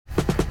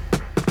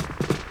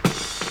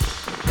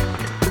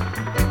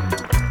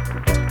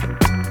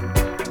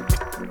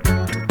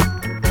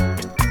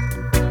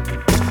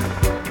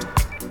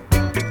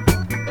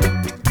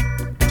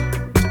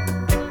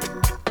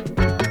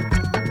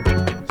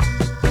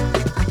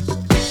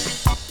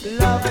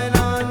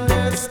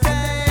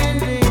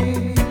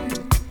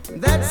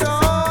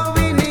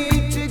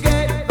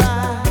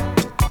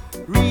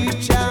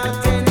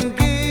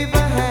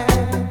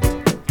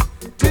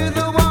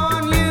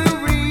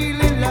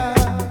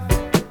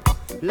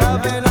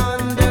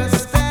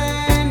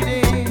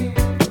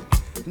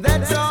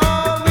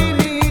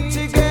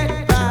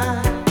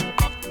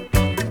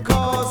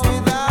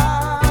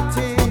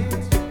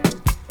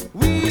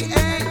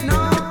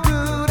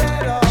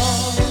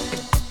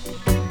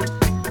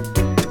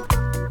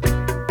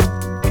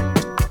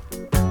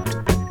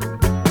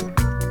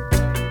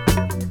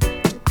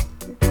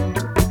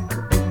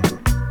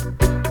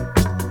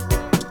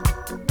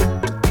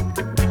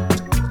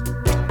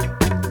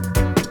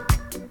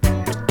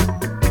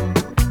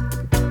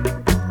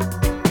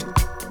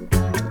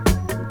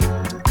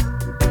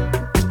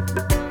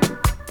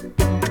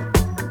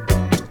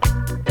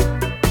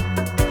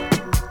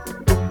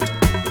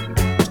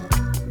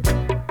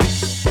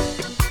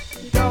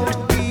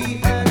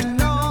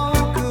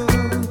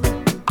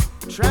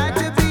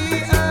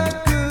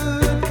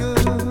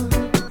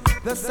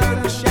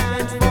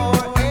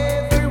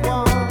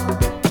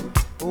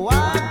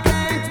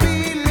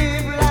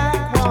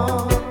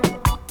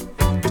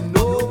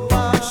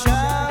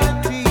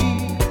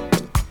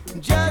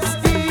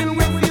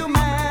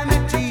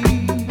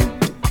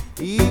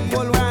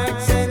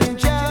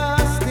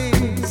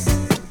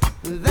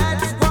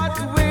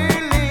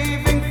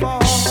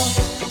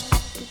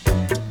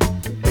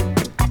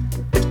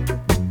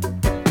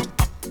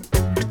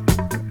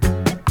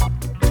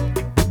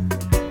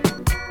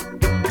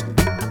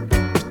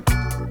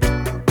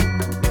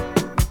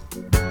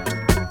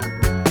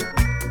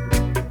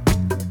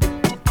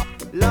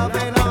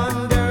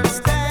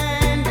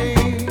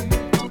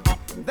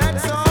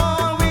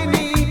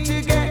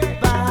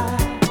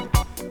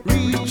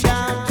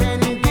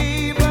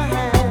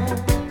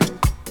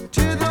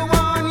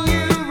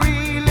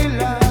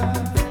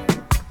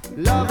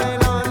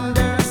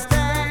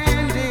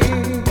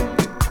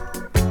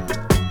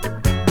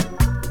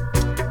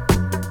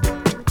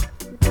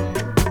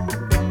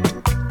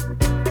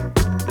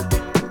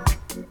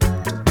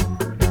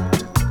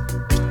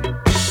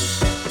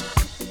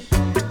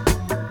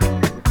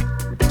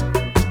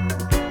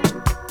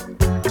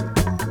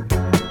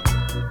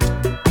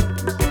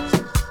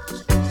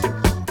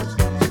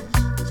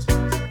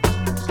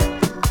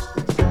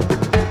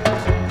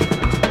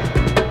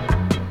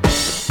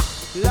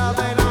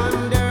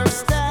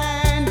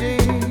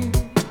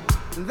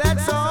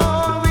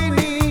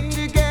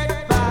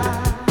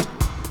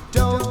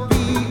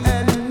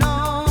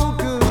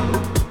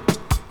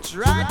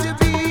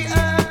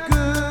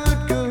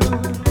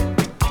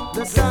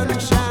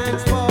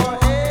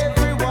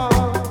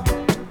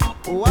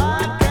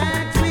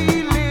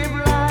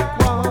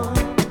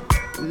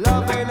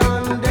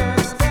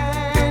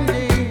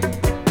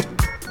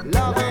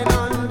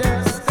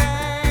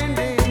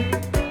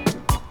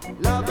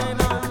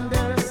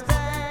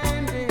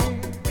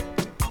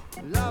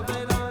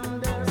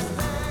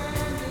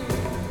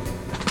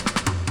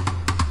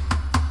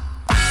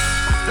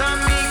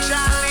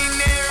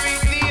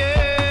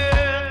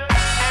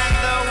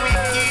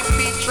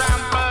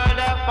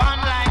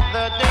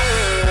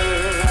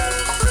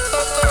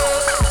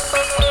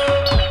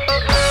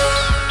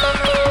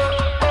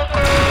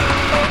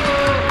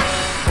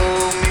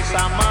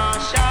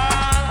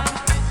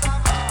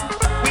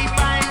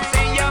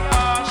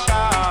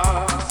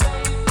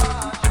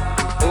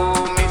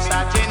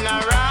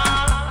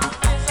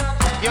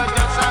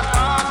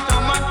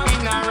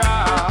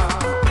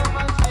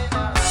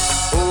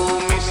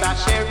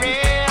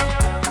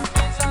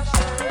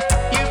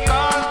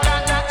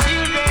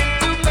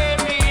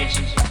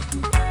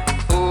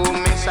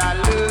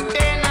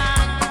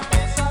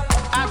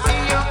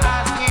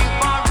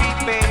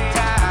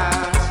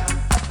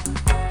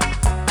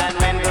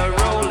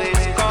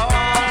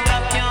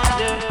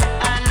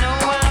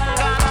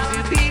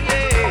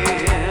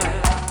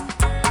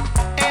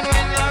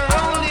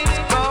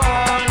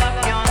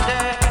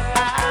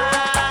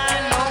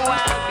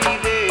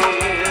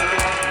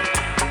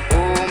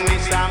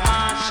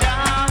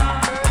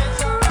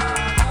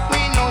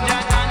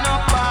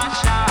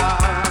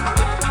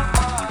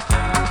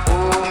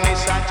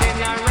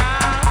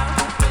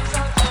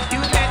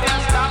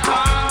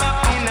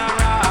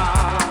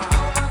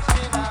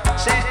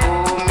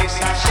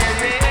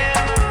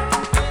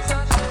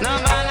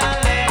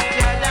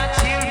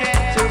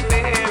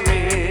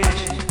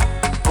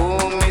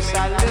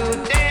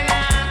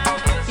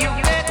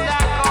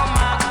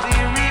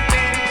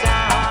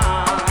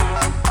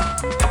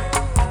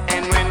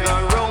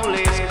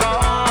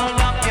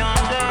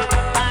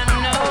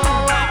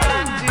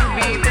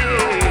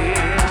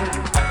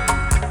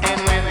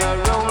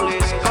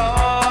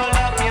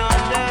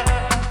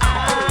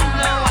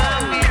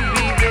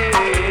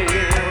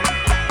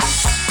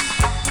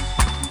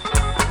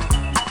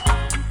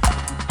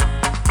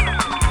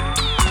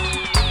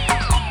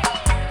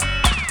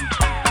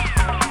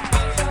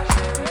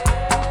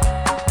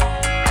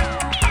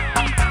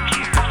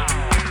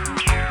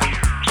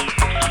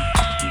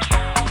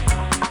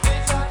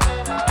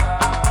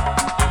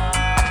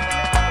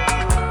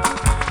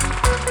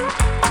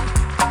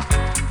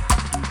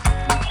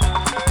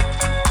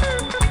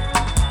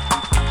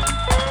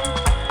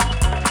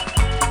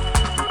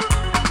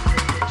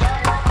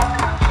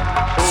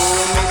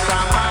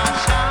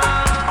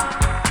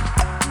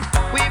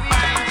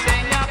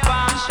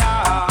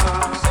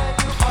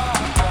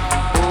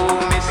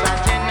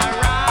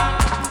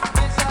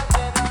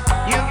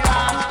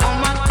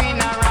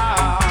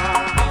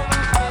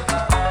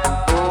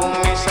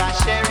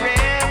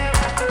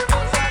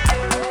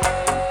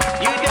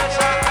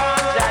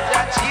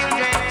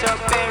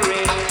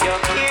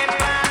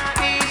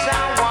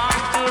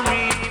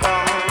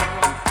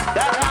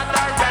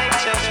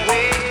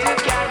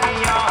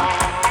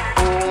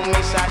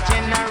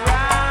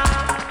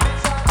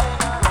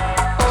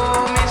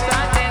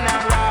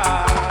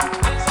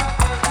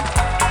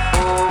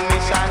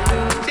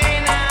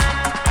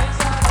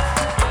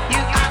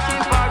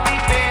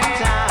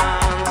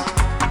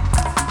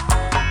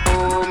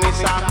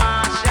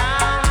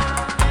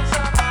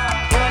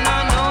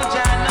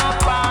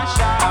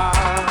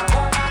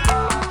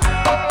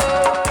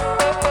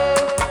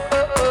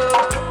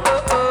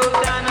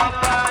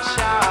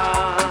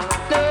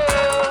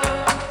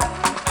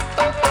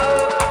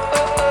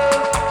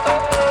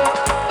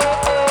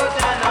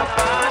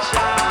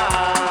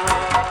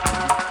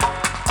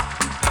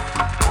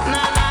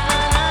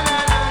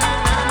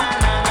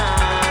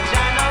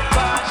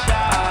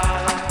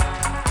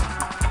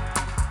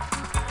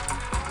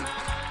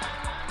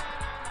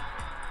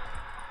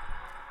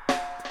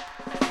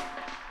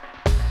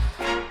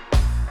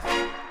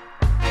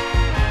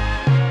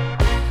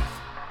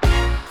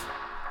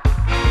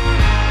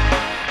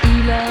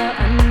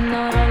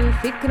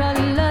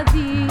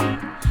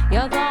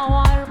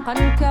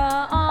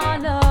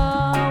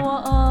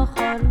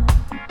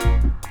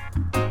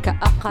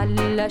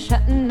قل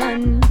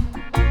شأنا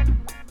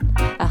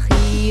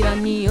أخيرا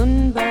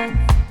ينبذ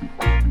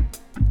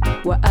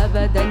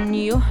وأبدا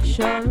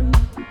يحشر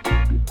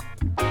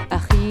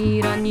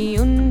أخيرا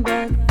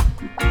ينبذ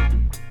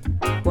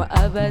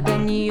وأبدا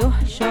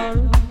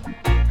يحشر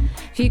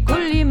في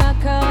كل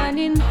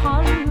مكان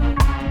حرب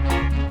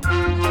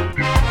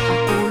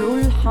أقول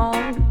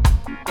الحرب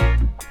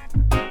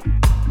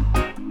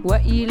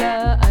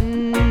وإلى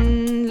أن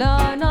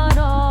لا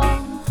نرى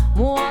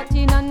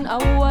مواطنا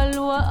أول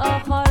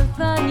وآخر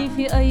ثاني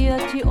في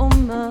أية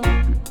أمة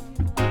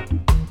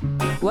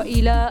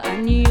وإلى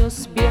أن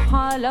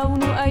يصبح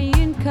لون أي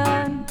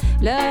كان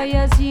لا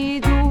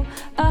يزيد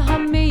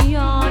أهمية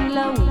عن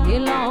لون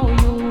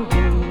العيون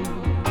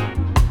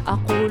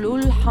أقول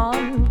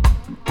الحرب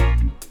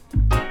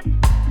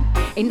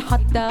إن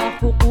حتى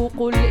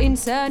حقوق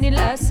الإنسان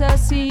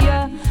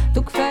الأساسية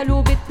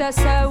تكفل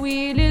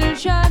بالتساوي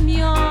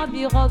للجميع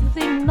بغض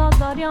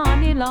النظر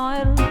عن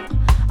العرق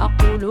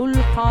أقول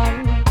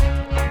الحرب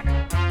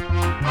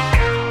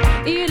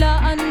إلى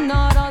أن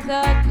نرى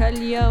ذاك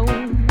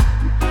اليوم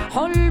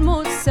حلم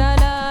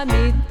السلام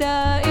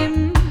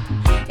الدائم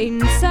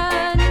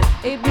إنسان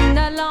ابن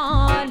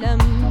العالم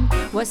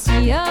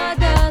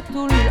وسيادة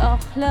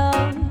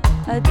الأخلاق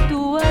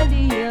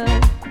الدولية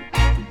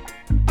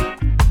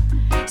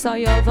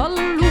سيظل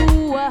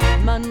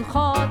وهما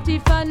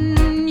خاطفا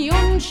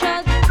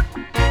ينشد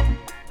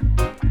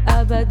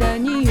أبدا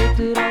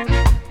يدرك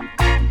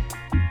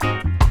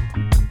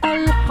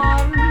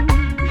الحرب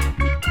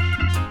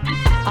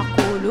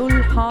أقول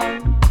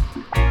الحرب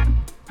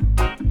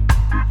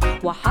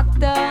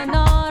وحتى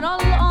نرى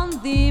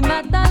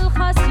الأنظمة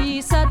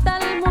الخسيسة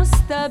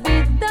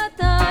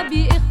المستبدة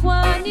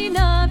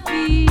بإخواننا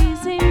في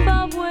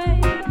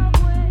زيمبابوي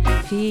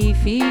في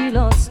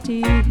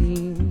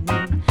فلسطين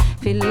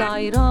في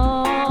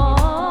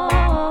العراق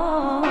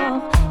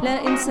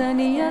لا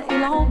إنسانية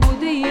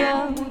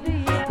العبودية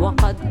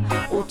وقد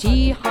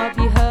أتيح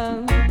بها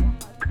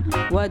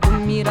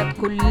ودمرت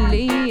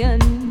كليا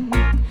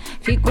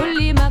في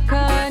كل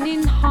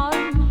مكان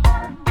حرب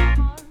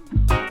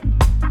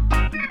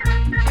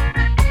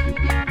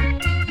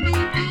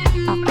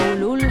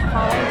أقول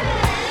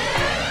الحرب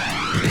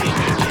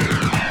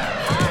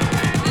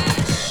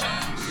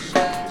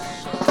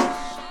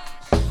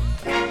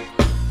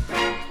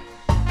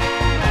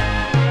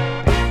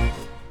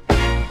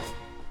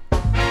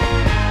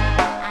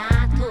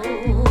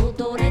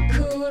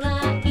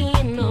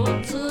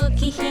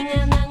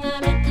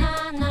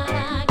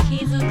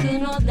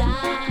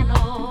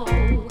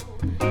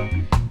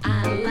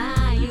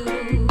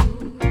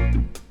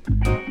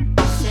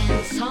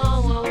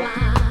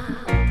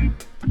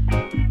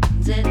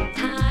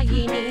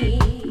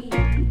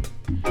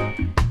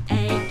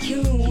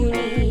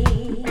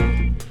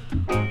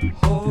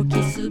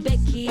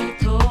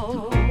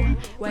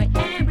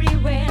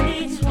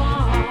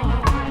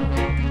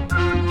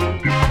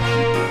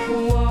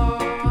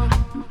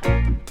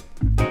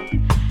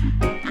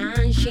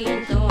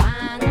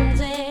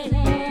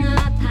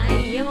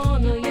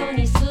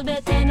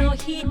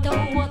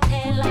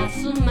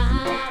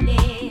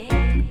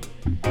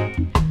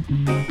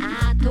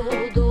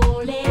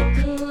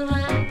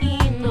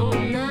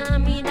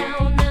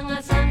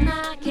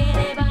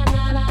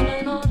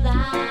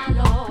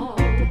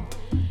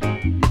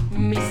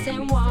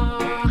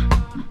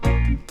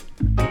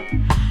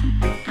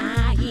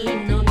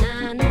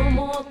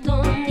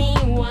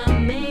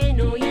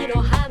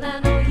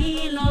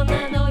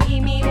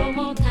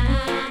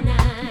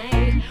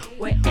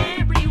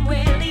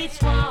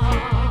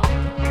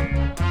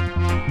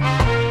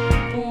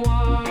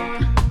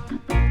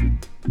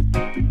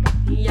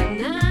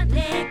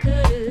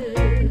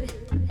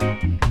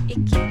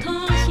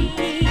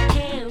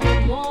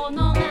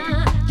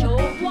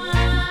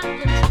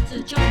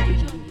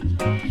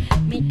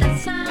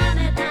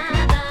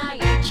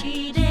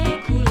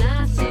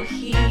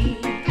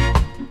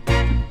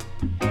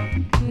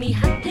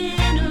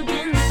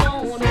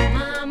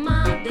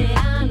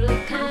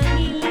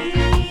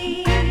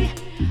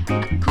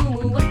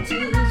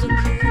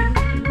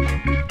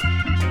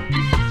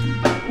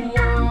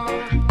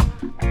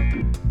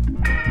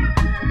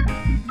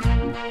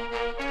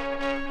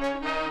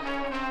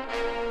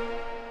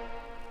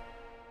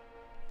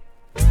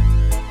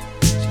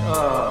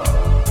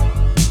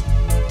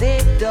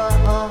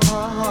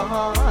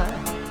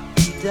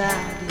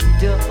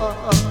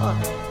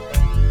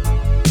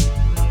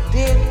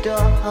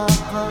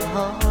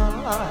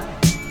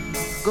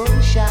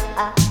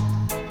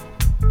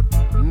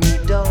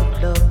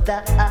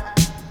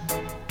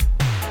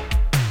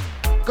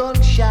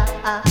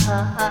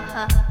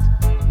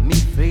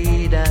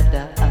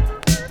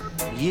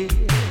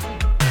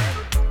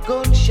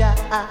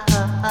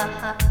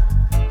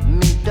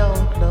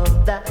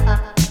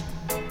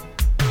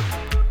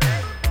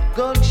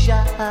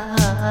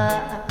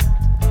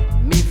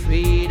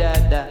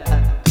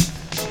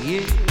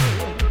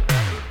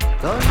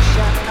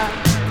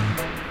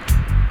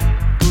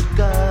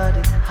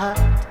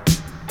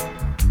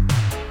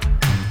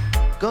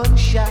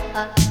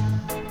Gunshot,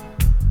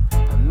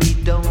 me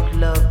don't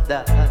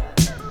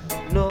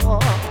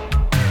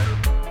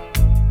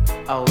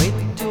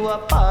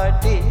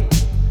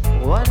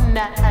One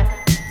night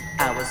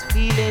I was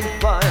feeling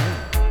fun,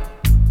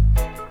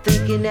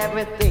 thinking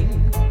everything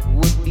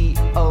would be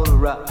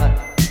alright.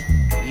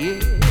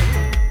 Yeah,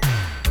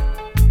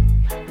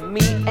 me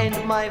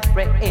and my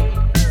friend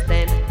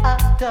stand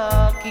up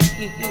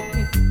talking,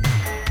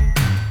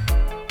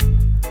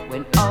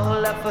 when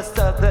all of a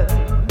sudden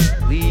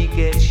we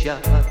get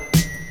shot.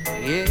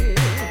 Yeah,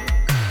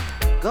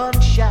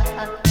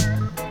 gunshot.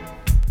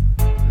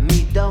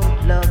 Me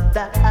don't love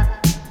that.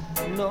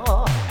 No,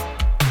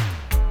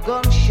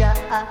 gunshot.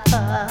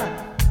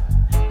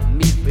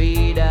 Me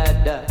afraid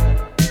of that.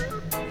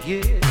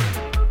 Yeah,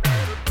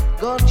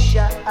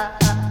 gunshot.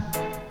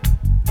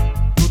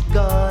 Good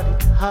God,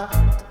 it hot.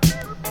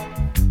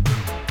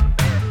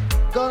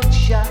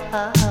 Gunshot.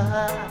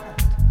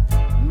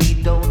 Me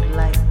don't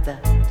like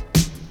that.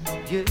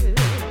 Yeah,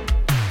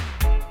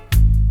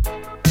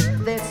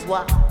 that's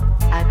why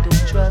I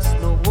don't trust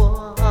no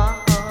one.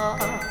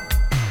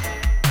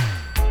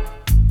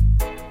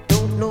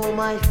 Don't know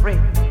my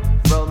friend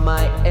from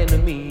my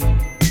enemy.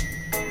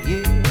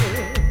 Yeah,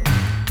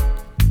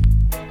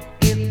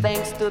 give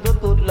thanks to the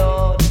good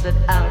Lord that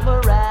I'm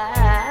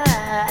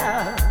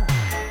around,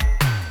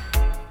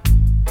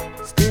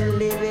 still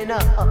living on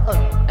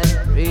and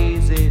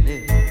praising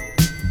Him.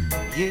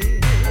 Yeah,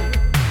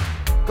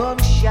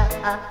 gunshot.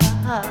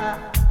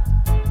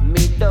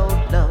 Me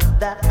don't love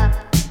that.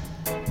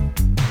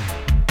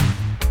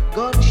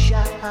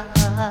 Gunshot.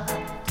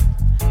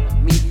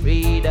 Me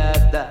afraid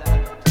of that.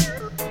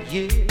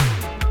 Yeah,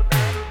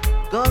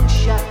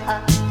 gunshot.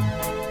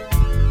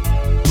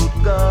 Good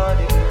God,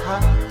 it's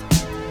hot.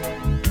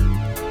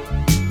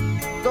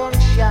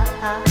 Gunshot.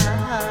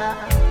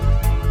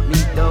 Me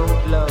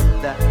don't love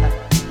that.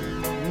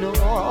 No.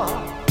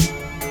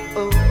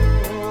 Oh,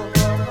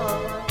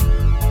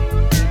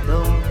 me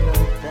don't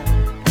love that.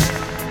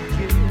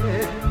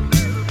 Yeah.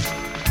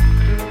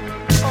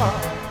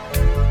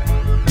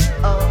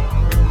 Oh.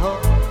 Oh.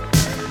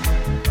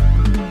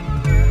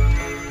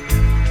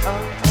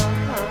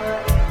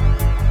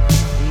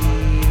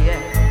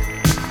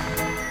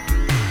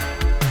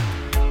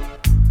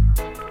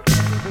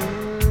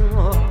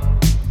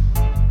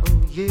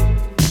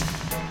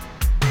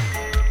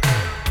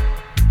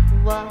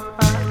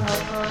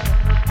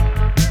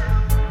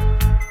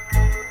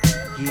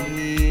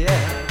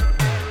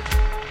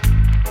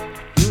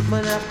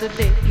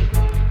 Today,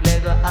 let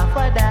go off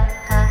of that.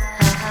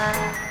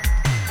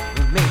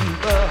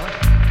 Remember,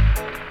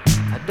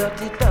 a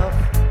dirty tough,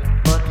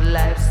 but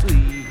life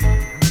sweet.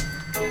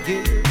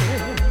 Yeah.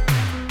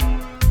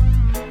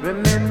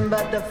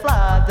 Remember the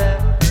Father,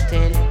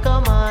 10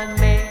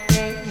 commandments.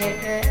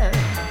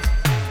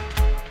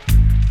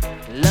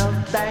 Love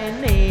thy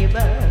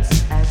neighbors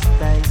as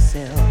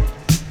thyself.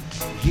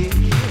 Yeah.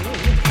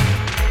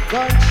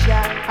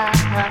 Gunshot,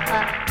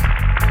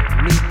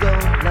 me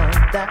don't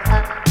love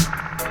that.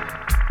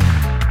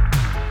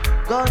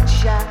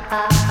 Gunshot,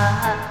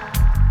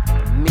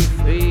 me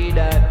afraid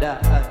of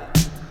that.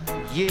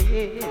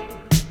 Yeah,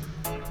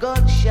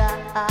 gunshot,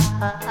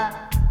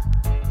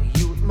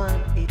 youth man,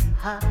 it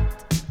hot.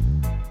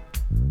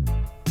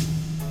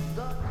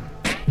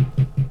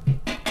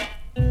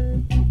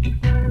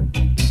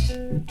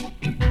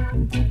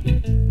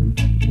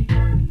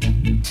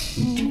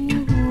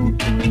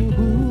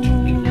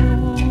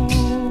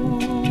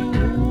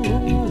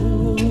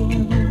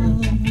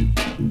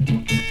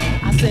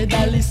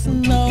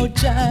 Listen now,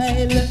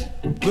 child.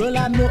 Girl,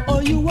 I know oh,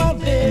 you are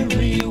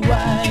very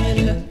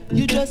wild.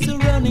 You just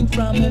running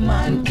from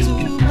man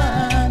to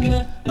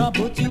man.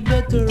 But you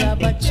better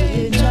have a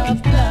change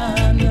of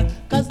plan.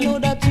 Cause know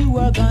that you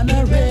are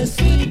gonna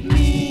rest with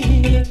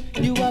me.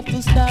 You have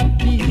to stop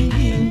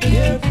being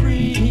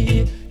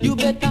carefree. You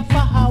better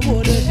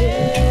forward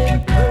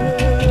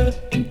ever.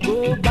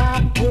 Go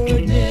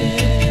backward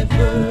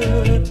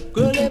never.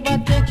 Girl, ever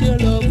take your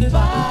love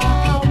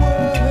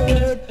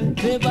forward.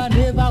 Never,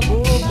 never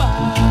go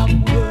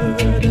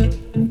backward.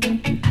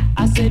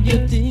 I said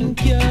you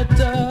think you're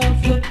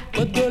tough,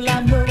 but girl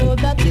I know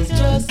that it's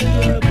just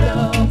your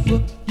bluff.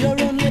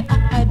 You're only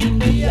hiding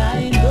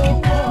behind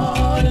the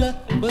wall,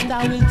 but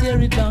I will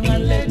tear it down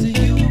and let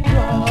you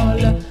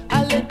crawl.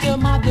 I'll let your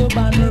mother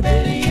burn her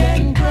belly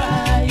and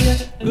cry.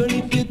 Girl,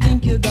 if you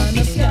think you're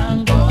gonna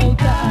stand all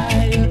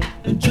tie,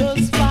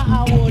 just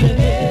forward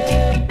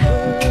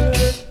ever,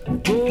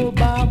 go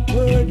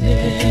backward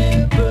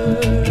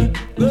never.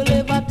 Girl,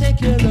 ever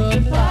take your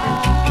love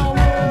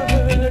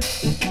forward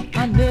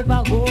and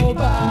never go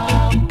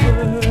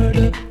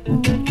backward.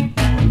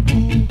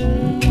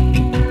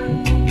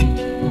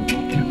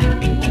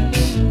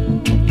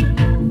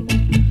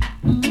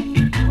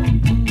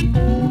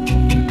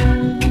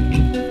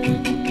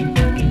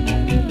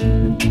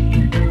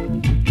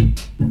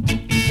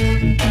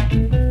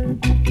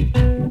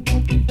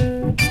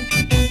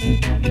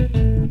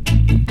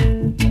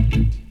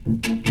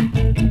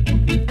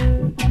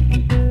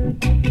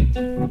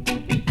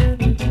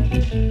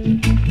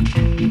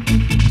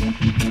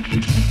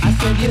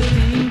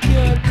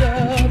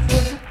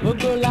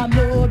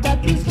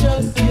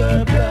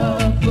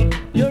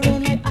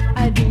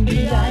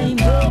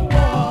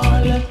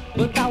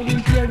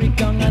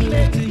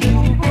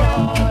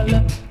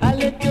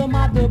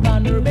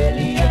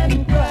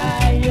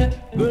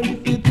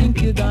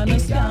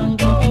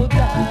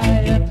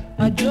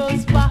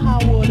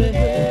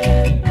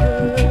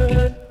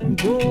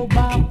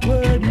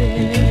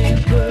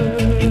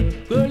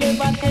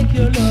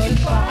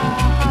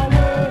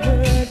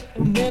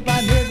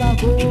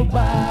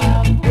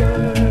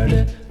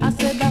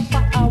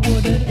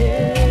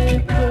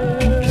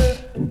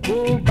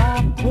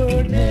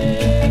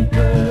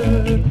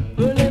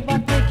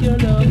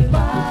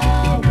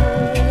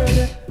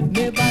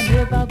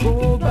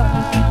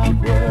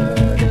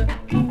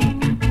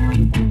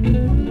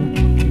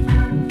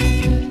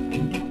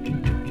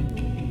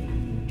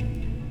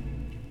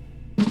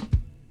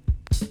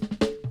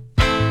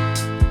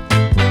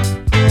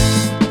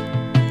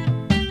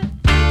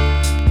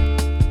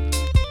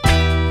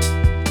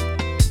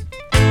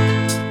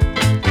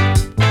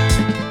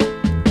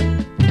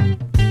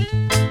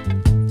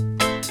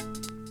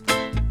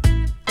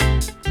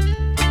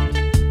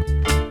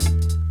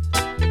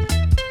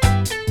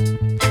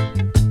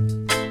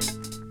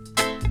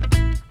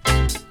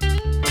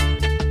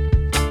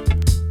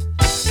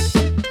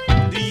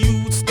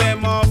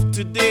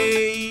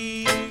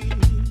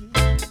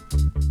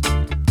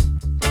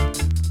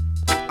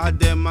 And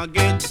them a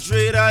get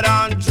dreader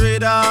and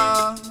dreader.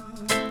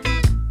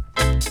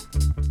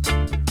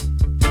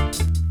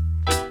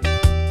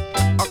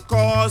 A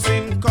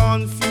causing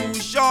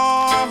confusion.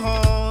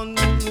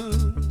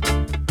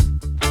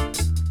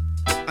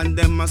 And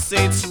them a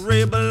say it's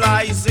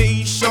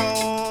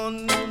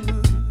rebelization.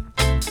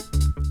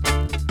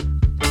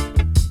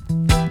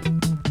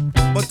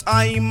 But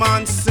I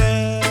man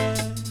say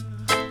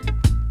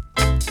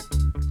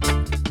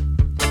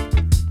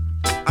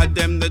I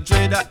them the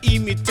dread of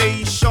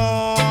imitation.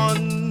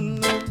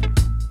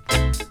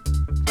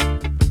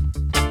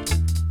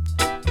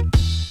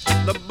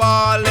 The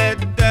bar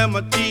let them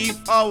a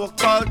thief our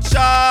culture,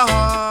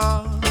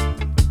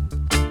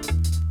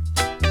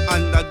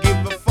 and I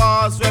give a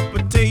false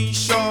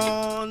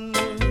reputation.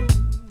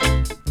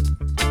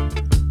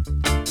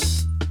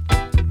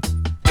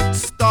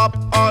 Stop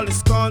all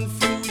this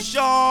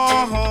confusion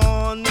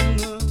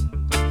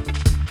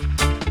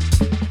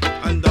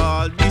and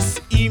all this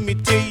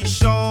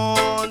imitation.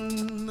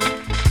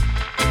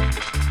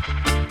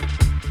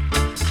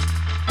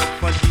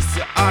 For this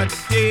a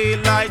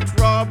daylight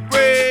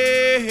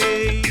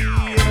robbery,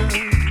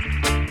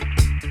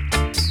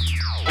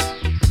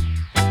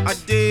 a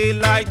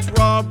daylight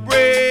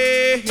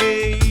robbery,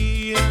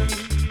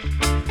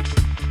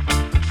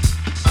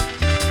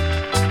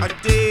 a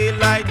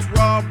daylight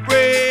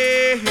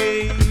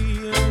robbery,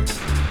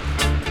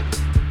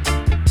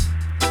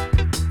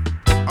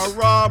 a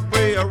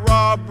robbery, a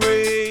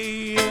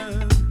robbery,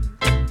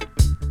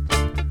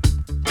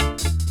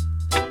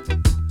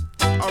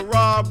 a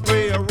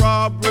robbery, a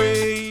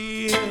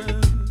robbery,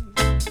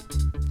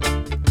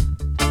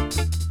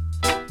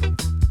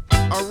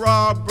 a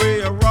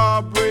robbery, a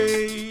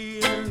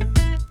robbery.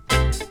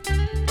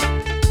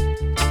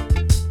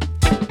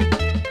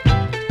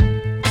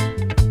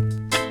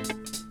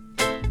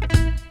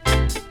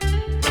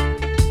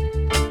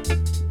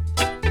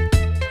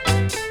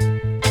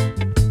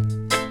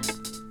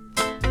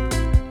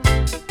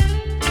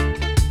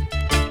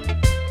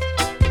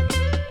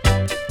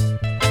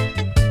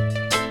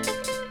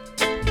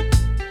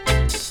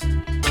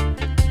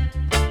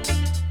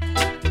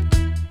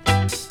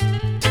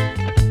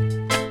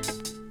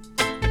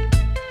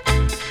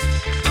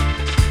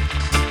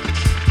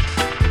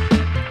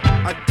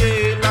 A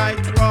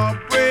daylight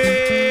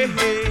robbery,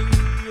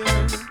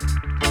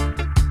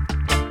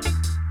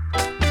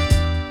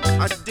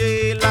 a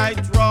daylight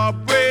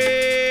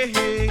robbery.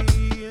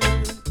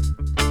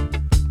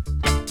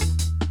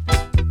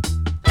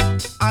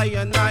 I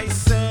and I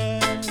say,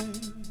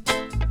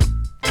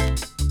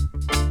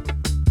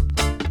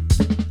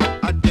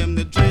 I them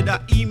the dread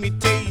of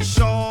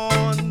imitation.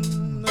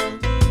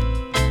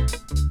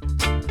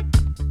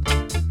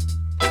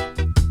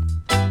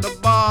 The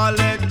bar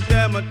let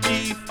them a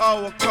thief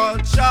our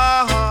culture,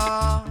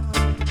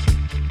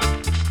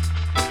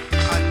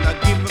 and I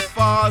give a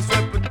false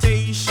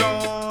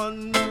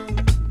reputation.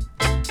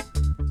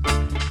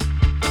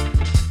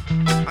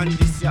 And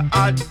this ya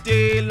a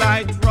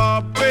daylight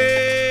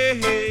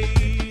robbery,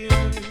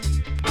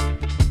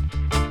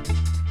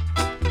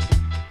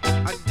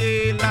 a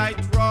daylight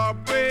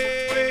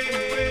robbery.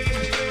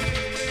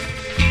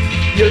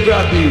 You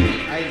grab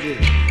me. I did.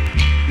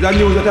 Is that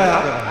news that I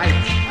have? I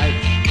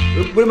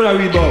What am I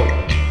read about?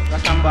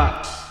 Got some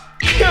back.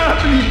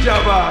 Can't believe you,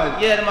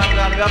 man. Yeah, the man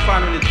can be a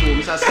fan of the two,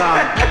 Mr.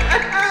 Sam.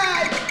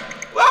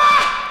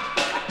 Why?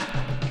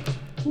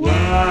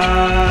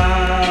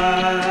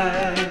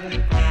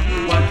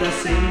 What a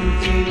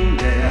sinking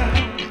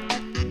there.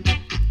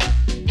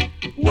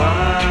 Why?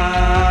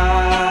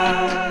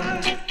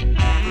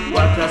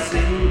 What a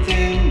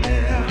sinking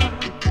there.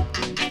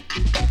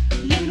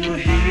 You know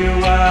here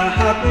what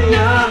happened,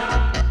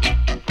 yeah.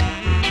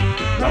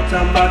 Not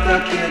a matter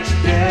catch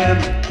them.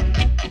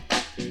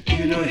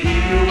 You know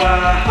here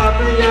what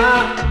happened,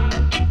 yeah.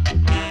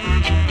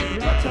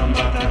 Not a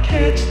matter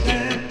catch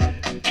them.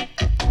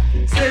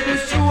 Say the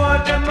true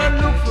of them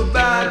and look for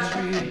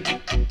battery,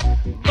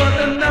 but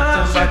them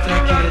not check for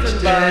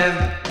rotten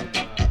them.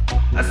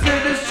 I say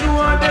the true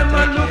of them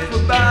and look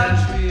for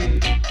battery,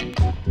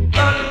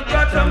 but them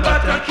rotten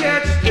butter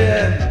catch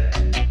them.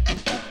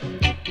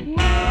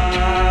 Why?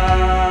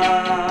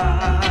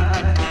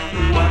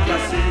 What a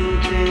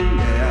sinking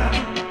there.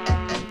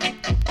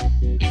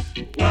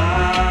 Why?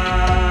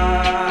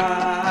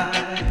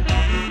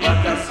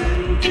 What a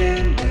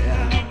sinking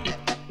there.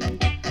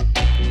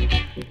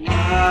 Why?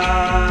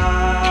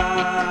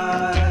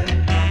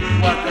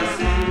 What a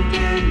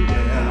sinking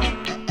there.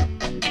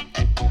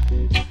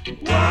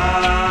 Why?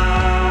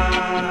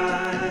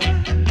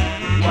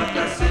 What a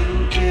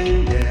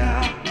sinking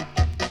there.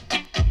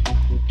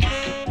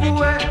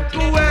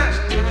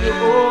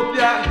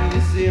 Ethiopia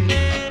is him.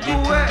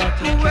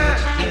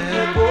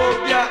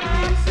 Ethiopia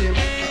is him.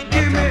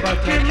 Give me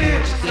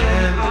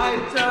some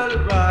I tell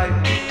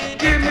right.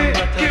 Give me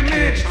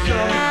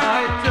some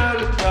I tell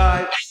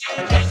right.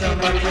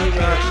 Somebody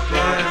rush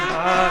them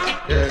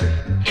hard,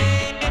 yeah.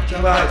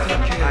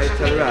 I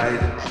tell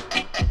right.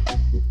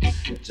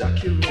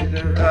 Jackie with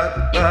the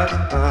rat,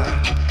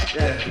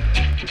 yeah.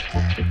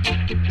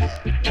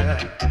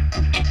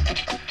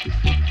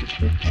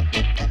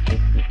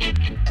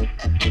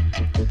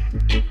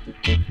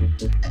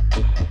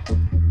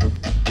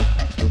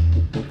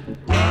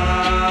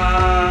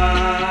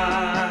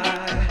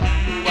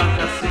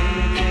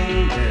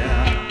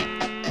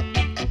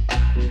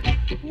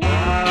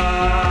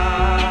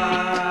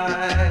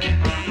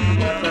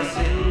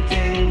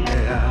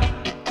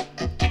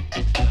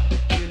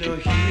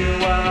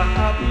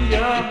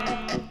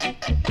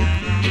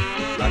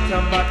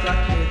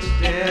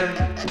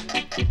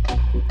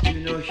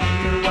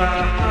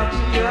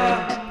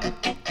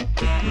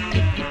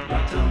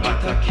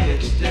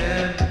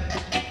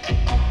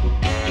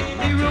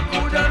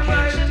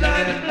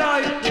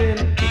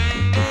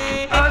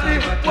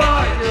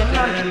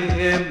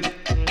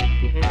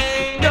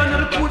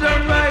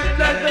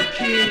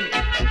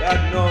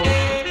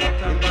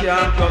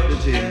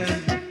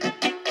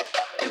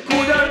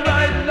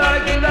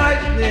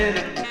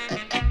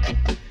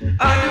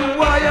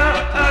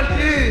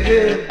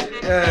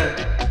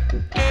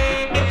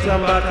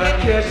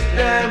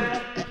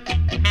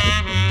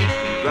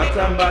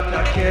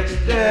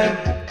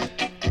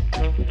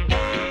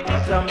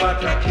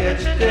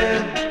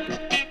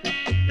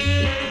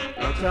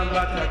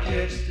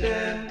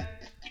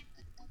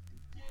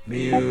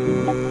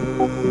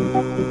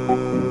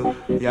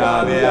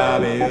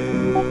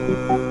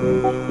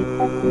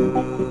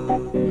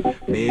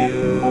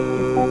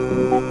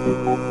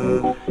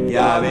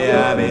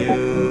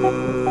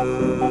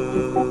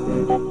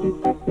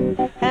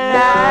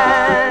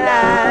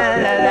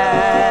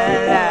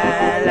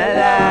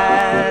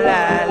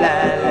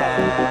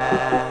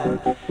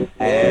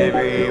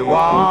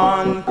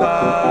 Everyone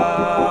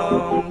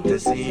come to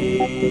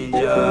see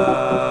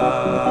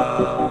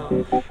Jah.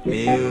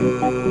 Me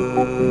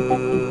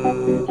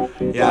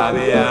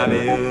yabby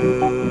yabby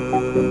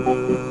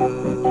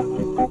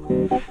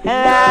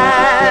la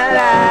la la la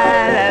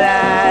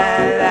la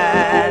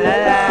la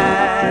la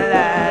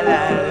la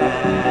la.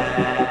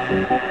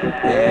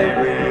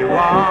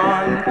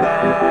 Everyone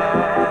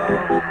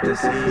come to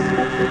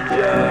see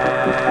Jah.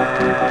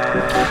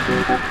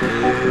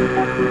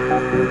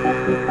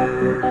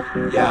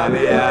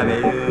 Yummy,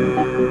 yummy,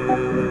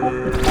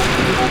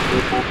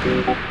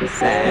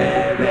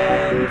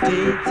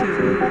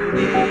 72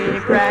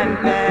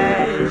 different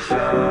nations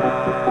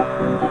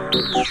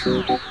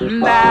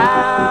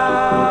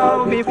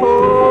bow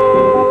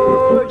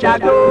before Jah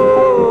glory.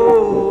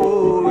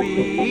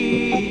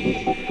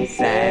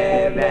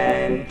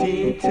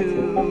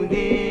 72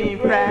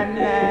 different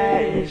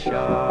nations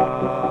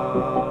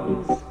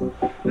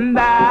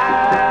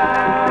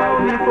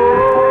bow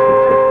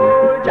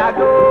before Jah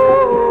glory.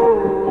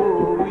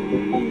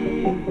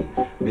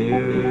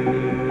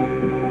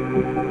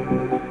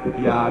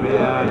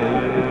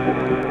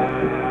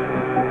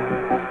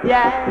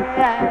 Yeah,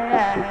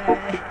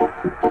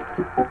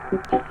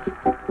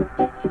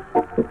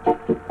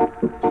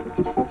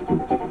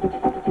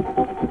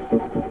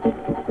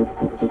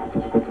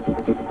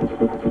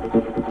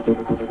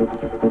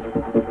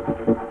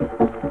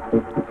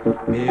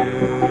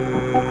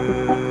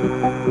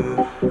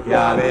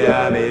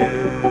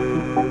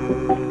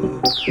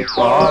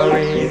 For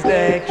he's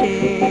the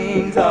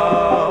kings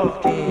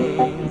of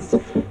kings,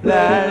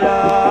 the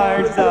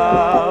lords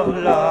of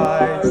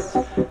lords,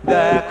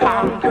 the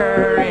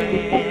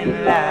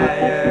conquering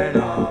lion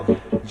of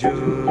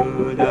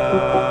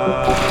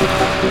Judah.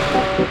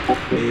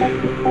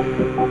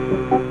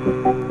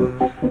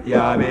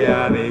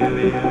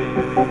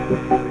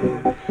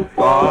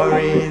 For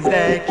he's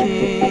the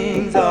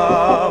kings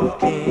of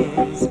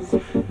kings,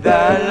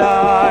 the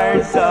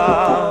lords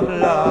of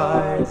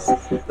lords,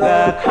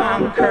 the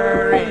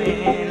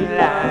conquering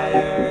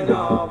lion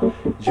of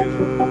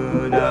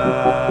Judah.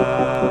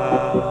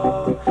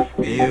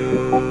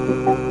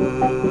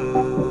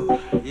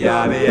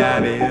 Yabby,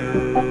 yabby,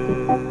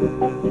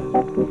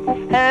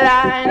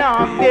 Lion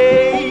of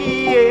day,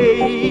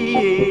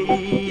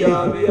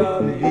 yabby,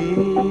 yabby,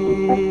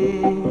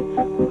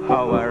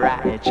 our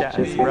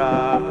righteous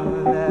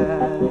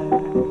brother,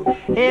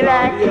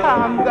 elect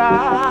from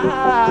God,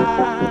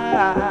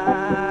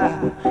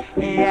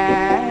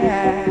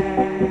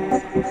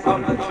 yes,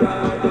 from the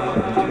tribe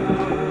of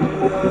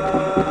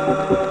Judah,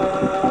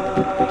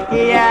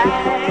 yes,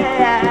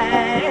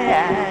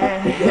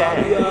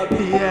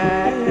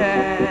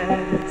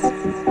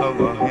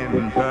 over him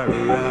and her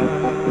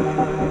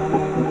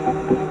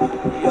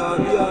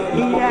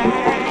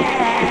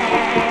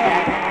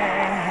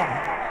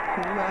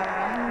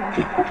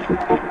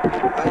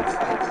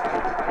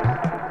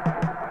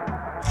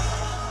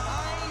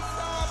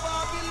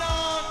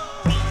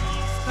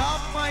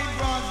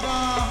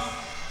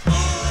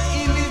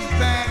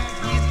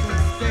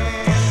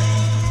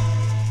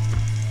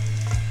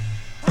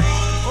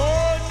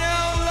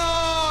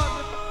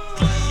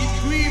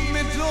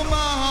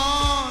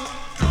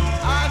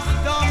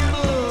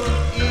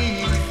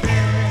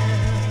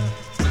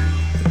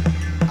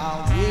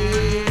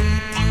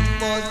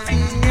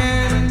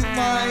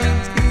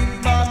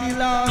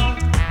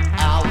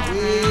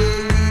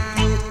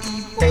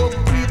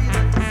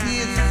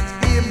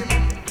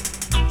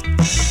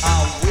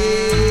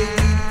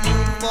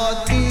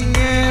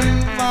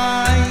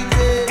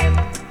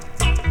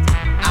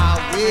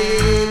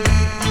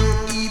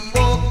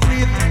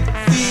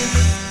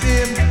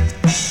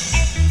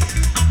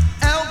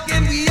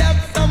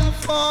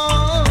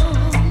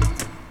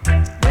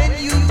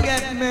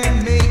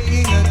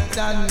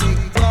satanic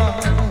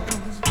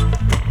cause.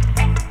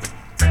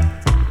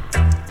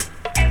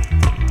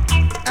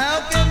 How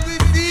can we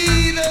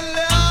see the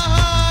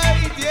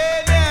light?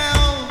 Yeah,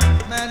 now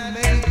man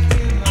make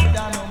him a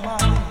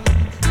dynamite.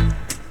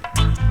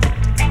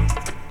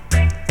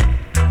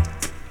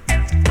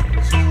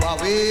 So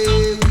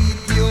away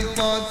with your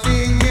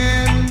fussing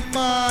and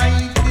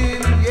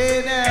fighting.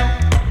 Yeah, now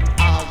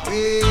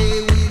away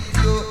with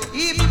your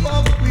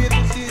hypocrite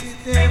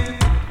system.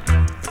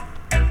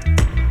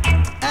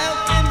 How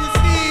can you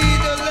see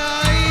the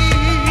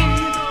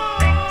light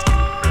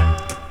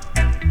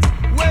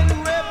when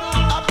rebel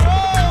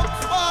approach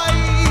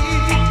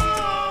fight?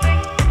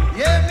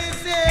 Yeah, me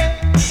say,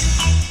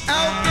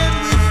 how can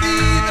we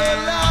see the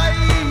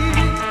light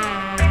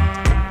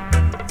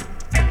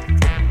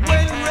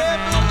when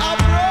rebel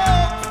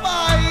approach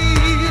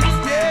fight?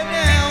 Yeah,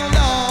 now,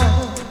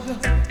 Lord.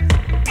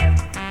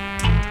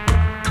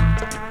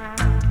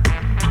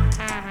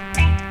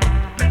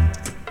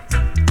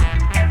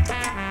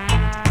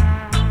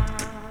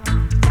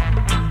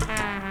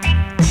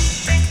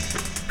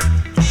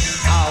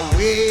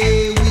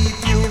 Away with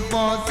you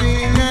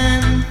fussing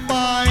and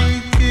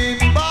fighting,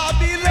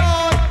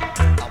 Babylon.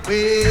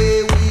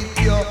 Away with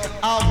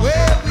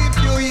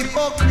your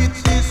hypocrite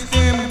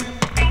system.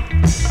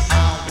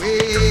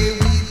 Away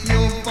with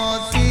your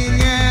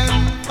fussing and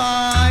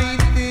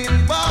fighting,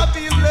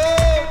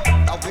 Babylon.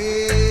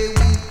 Away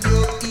with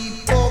your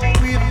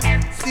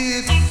hypocrite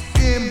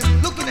system.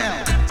 Look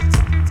now.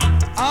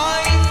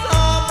 I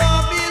saw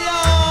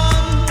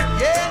Babylon.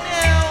 Yeah,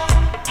 now.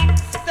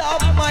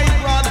 Stop my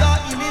brother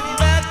in his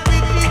back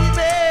with his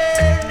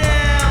bear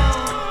now.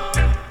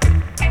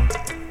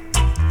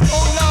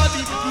 Oh Lord,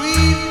 it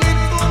grieves me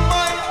to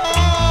my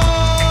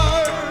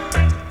heart.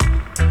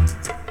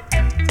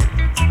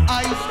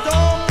 I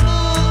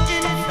stumble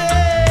in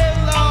faith,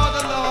 Lord,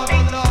 Lord,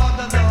 Lord,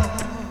 Lord.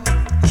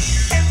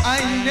 I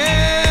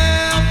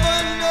never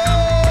know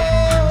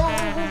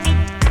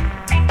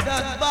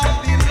that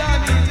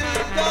Babylon is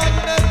done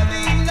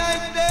nothing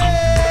like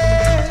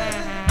that.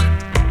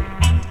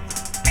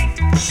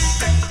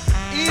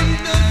 In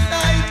the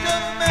sight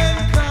of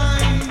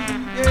mankind,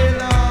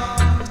 yeah,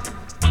 Lord,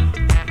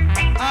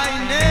 I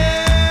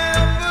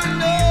never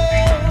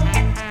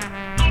know.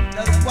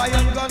 That's why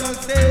I'm gonna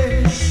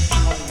say,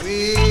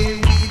 away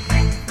with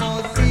you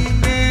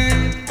fussing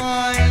and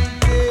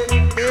fighting,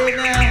 yeah,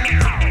 now.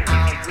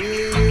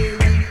 Away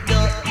with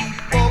the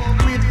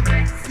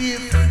hypocrite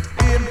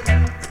system.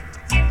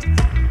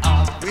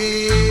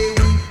 Away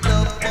with the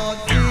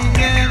fussing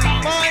and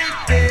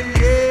fighting,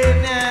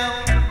 yeah, now.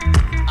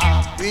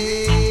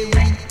 Away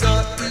with the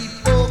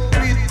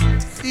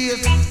hypocrite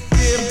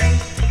system.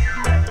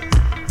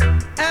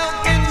 How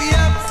can we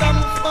have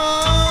some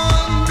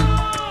fun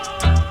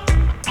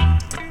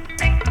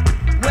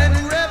when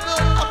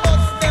rebel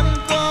bust them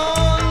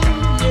gun?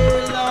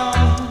 Yeah,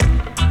 Lord.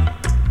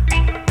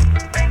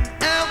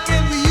 How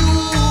can we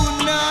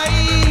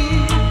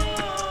unite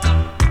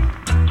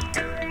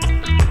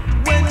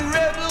when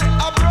rebel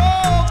abroad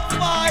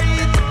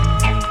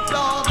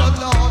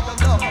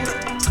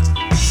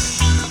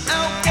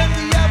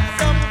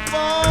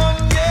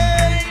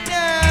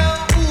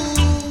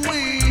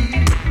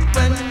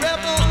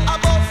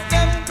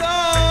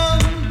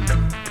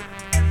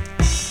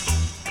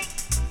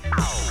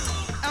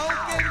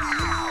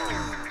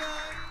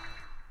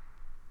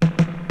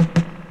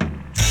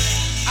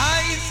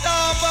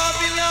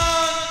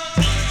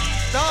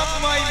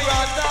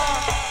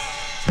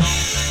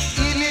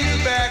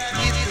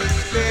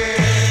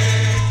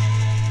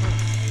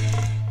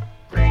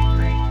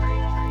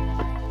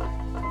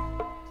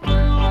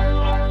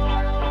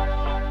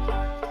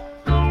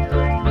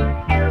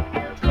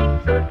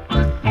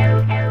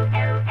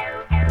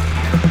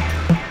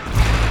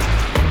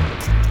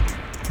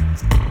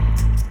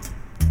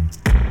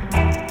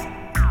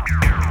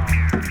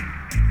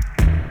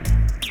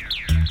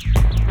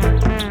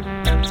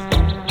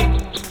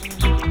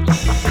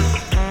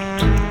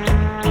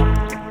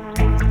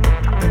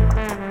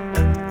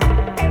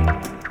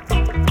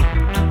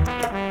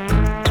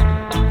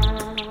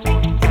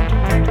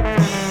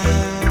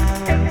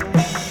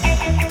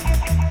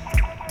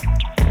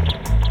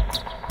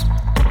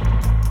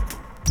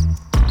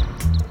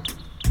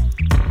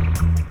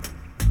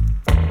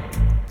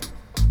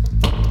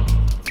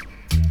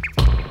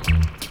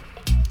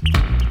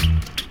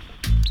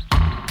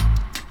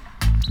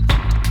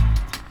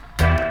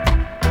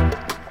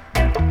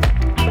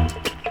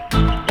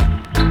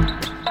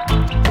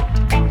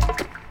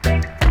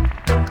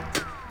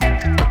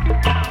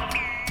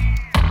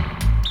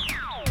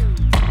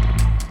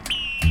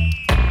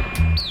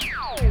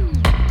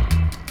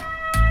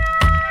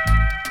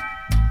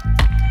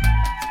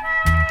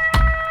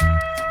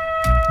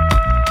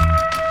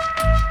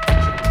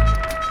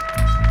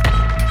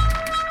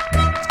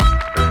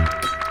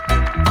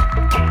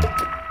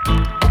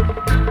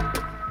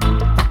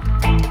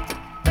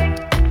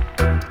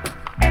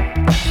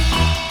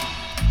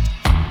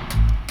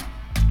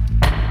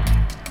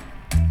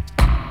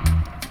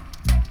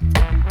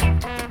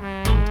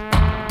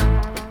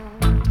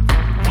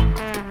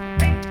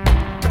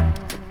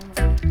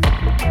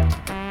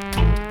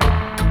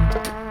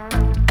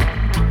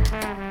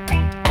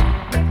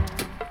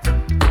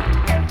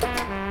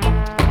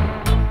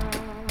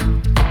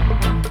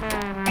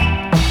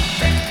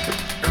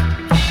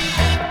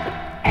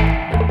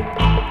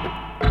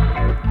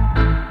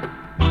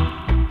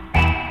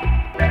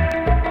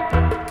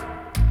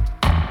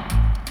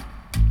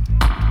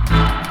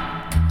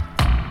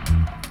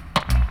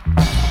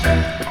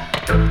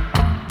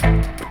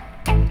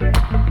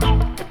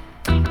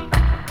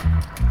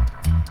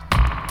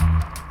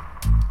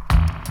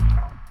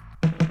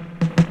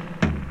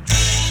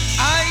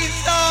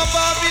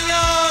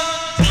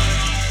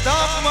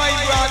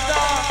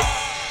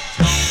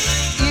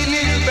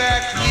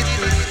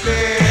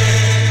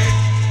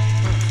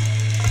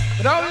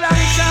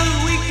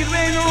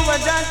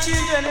our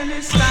children in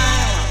this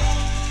time.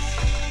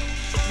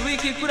 The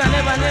wicked could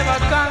have never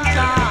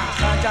conquer.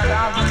 Can't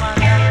have the man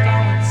that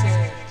counts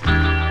it.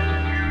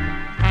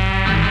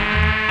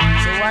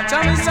 So watch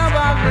out, Mr.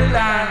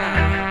 Babylon.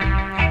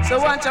 So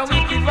watch out,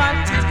 wicked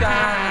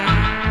Vatican.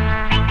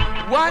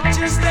 Watch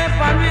your step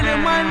and really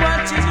mind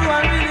what you do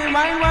and really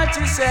mind what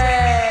you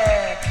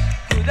say.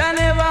 Could I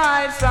never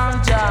hide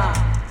from Jah?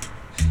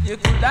 You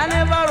could I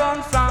never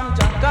run from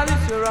Jah. Cause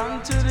if you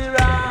run to the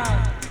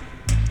right,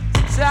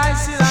 say I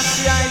see, I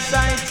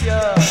sight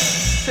you.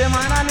 Say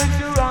man, and if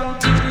you run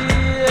to the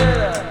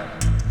hill,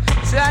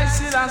 say I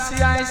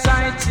see, I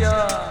sight you.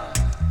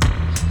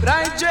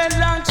 Right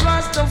dreadlocks,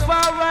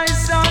 Rastafari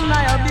son,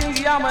 I have been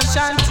here, I'm a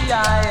shanty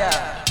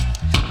higher.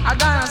 I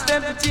gonna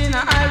step it in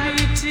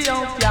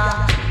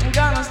Ethiopia. I'm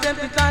gonna step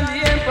it on the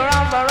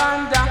emperor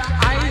veranda.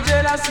 I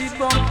jealousy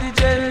bump the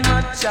jail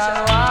not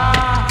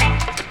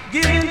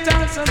giving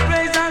thanks and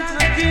praise unto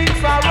the king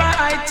for our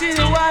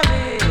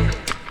itinerary.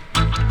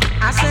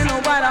 I say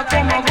nobody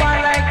come and go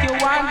like you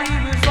want to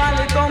be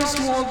folly come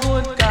smoke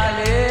good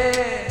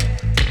Cali.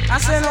 I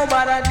say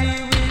nobody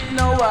deal with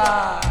no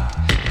one.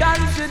 Cause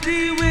if you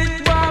deal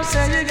with bomb,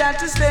 say you got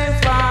to stay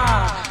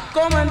far.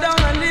 Coming down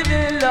and live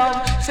in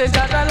love. Say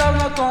that the love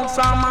no come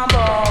from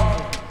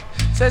above.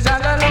 Say that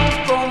the love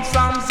come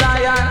from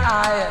Zion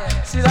high.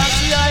 See that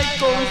the eye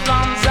come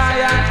from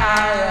Zion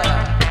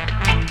high.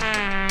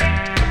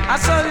 I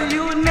saw the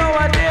youth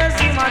nowadays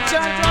in my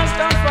church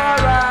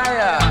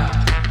Rastafari.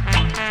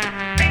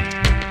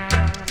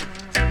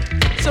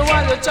 So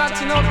while you're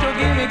chatting up to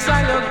gimmicks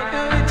and you're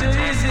doing it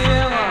easy,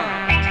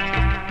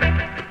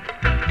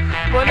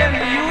 but then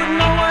the youth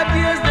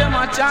nowadays them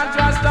a chant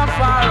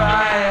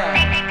Rastafari.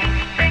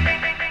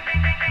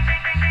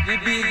 The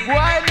big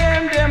boy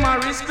them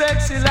a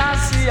respect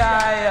Selassie.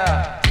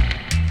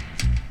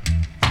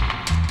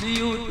 The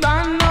youth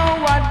don't know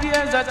what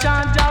there's a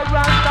chant of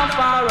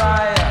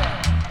Rastafari.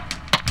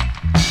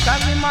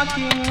 Cause him a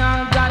king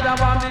and God of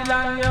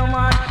Babylon, you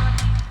man.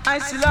 I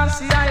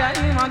Selassie,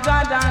 him a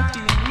God and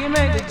king. He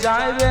make the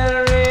joy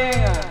bell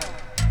ring.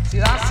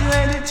 Selassie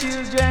make the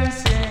children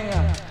sing.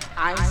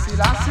 I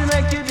Selassie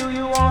make you do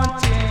your own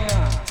thing.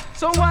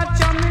 So watch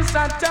your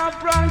Mr.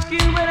 Top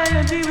ranking. Whether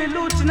you deal with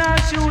looting or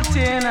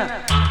shooting,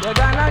 you're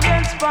gonna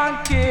get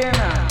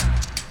spanking.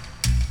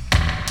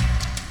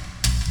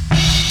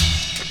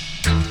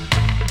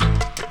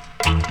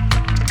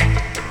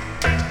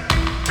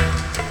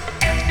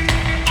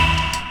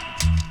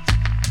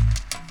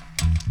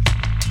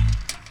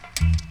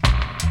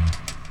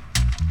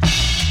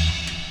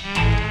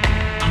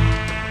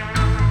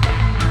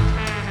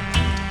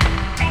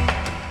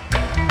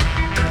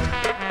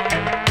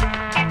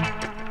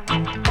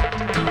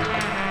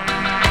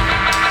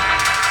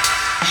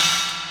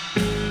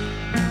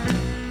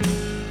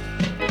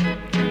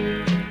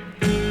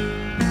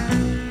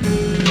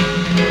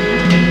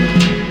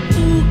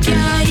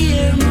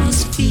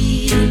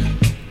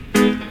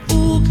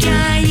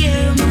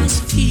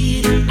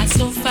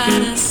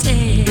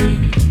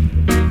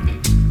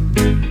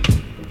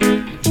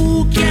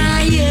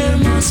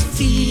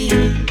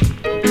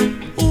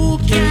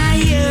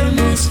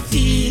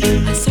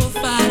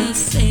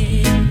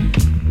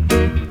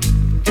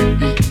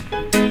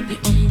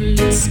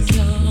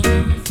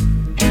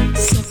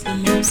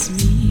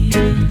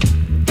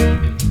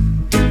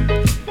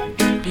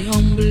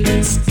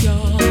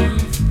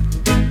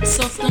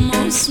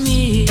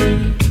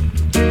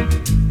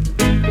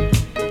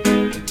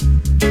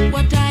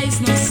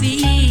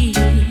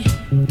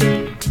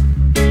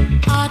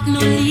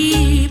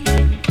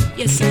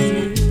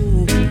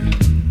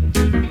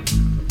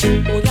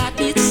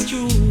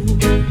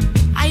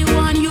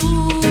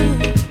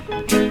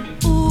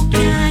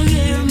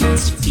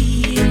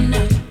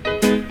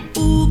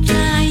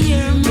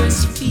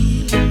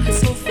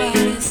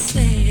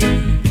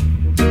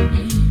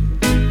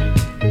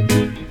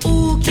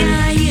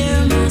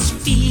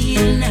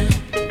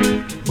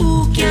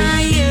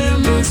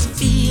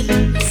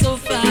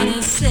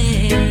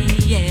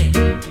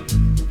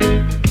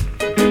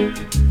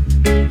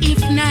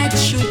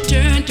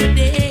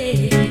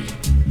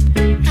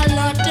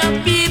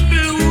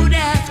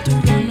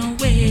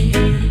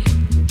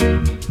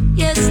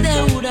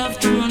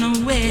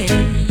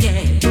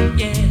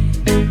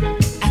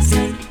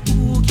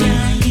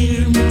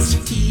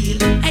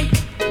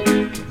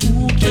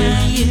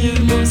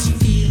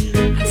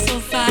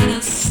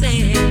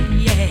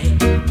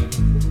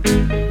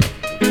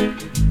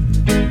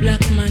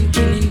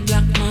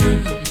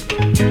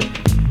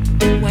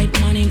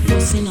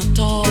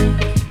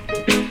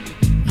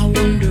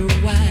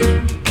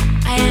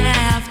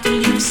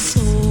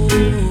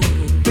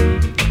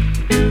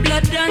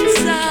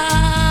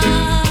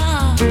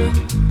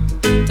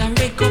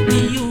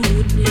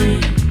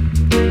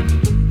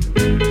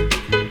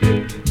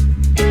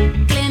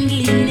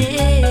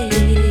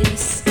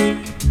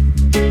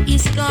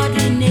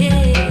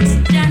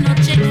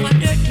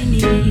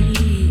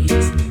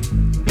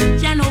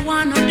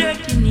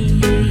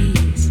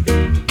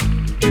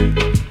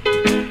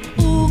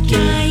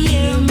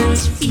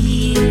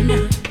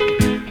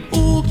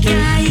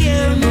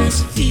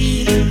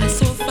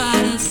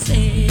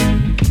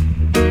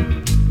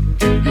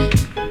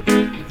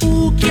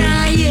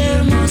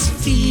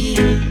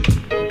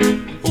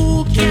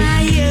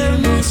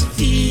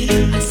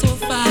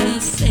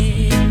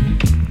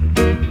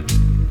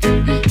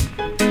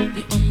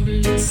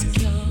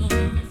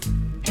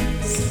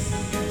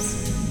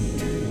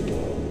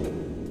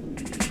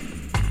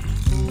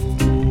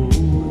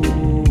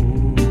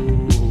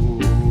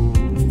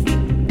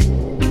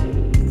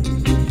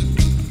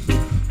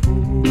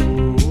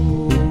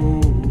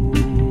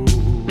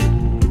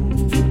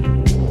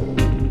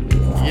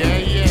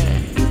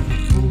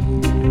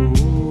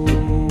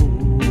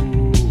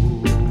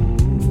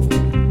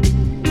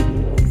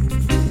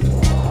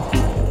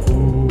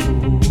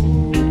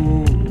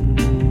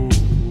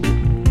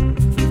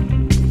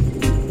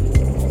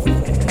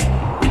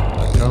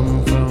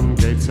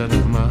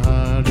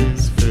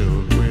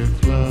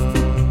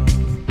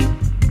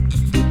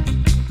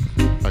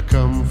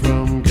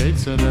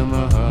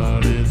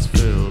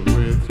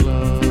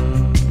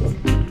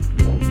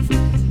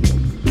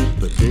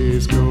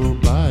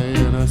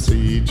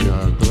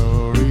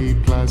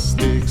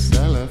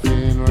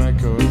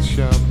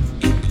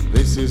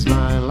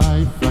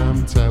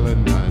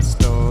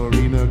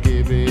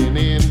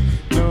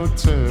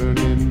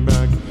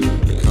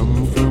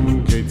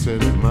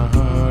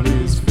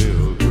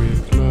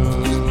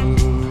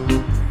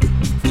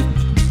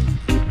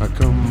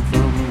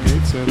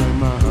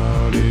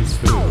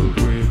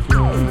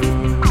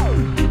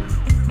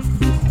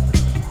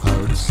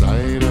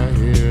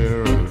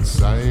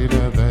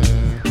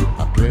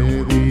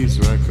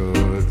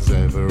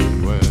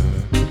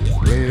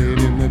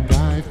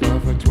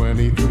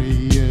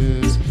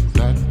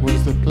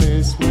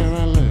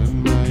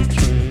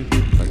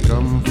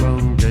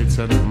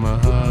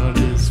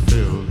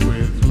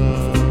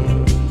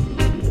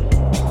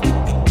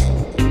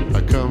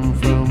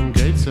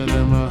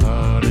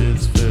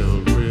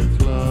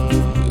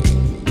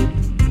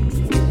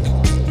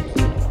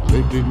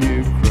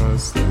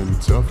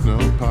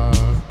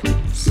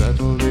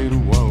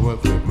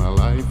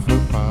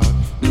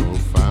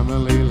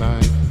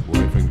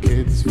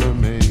 it's for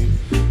me.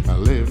 I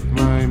lived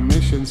my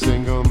mission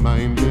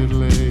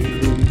single-mindedly.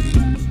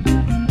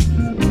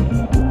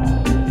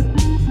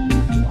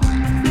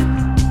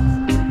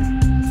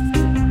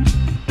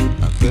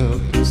 I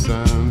built the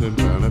sound and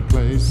found a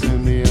place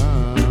in the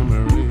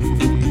armory.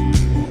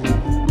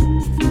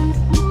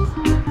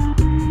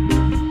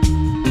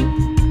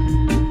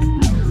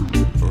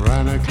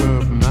 Ran a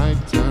club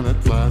night and at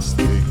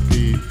plastic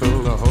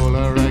people, the whole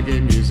of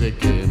reggae music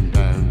came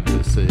down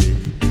to see.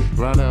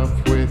 Right up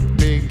with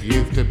big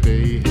youth to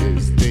be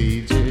his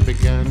DJ,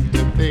 began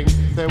to think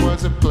there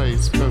was a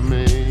place for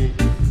me.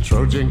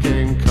 Trojan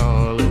came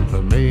calling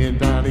for me and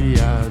Daddy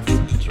had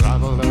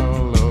traveled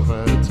all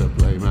over to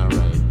play my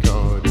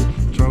records.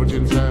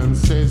 Trojan sound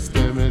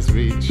system is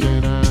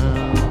reaching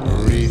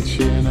out,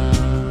 reaching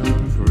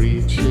out,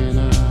 reaching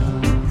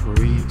out,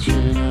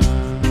 reaching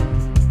out.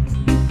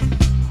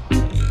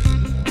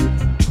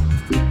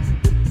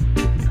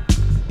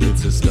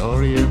 It's a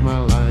story of my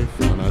life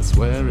and I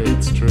swear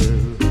it's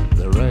true.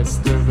 The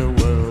rest of the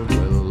world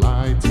will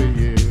lie to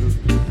you,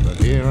 but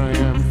here I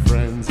am,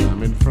 friends,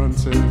 I'm in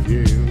front of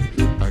you.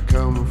 I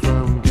come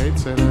from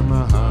Gateshead and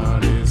my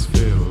heart is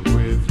filled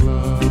with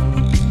love.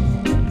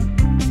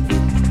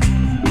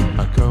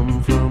 I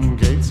come from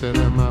Gateshead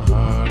and my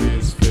heart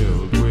is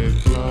filled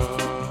with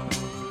love.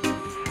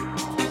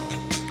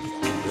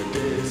 The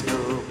days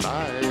go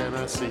by and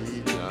I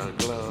see our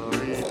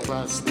glory,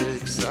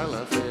 plastic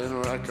cellophane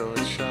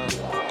record shop.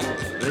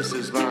 This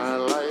is my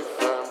life,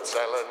 I'm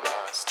telling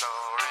my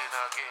story,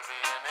 no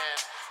giving in,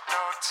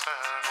 no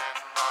turning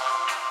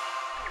back.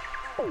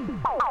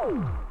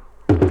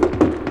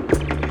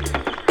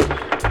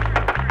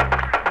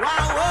 Why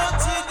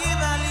won't you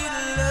give a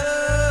little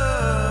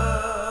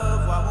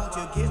love? Why won't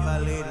you give a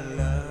little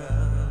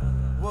love?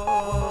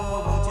 Whoa,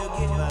 won't you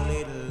give a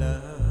little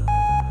love?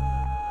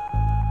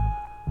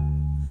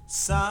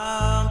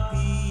 Some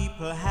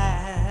people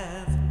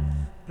have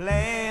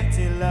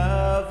plenty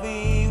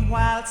loving,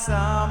 while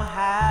some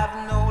have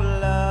no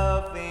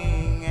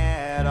loving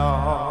at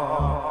all.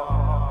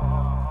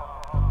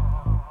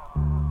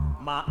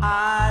 My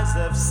eyes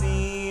have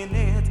seen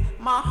it,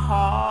 my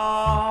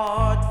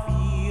heart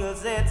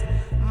feels it,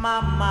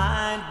 my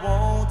mind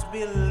won't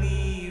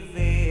believe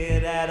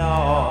it at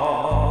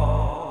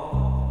all.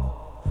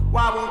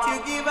 Why won't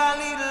you give a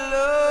little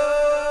love?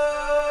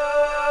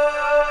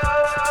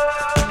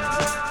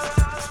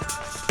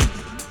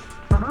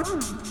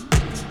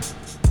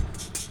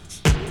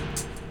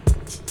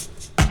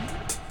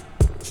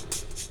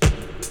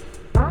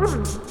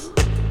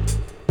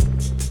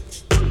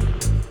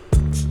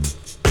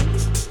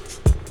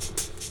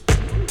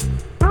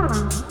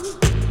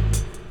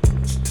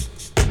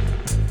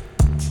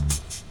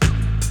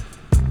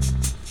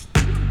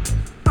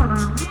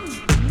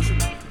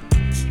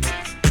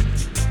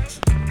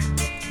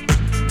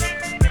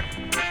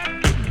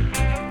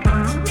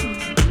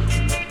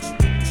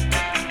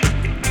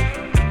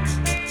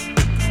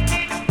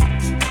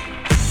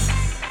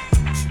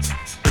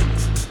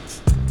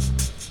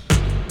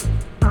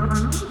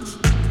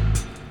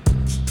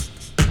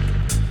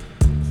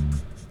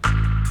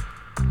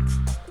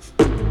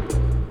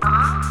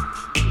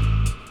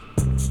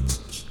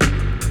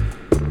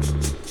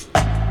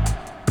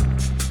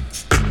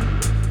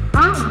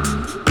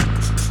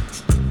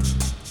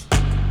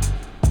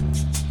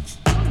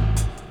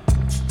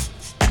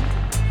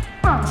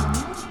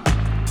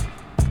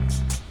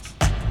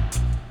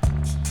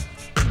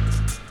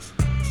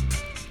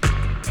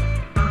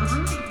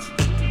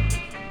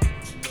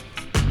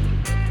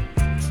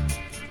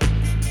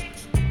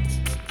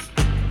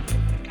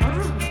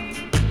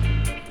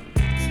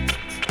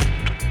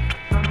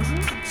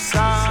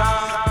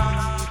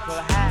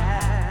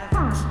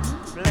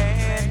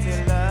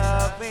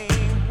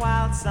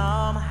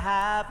 Some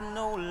have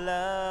no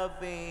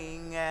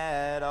loving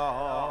at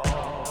all.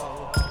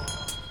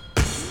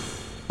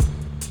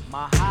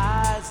 My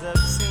eyes have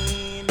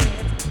seen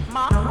it,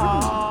 my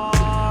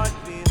heart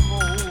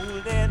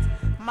behold it,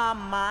 my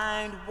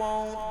mind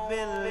won't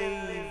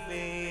believe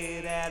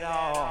it at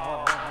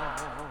all.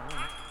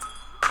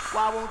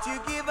 Why won't you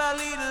give a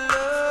little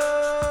love,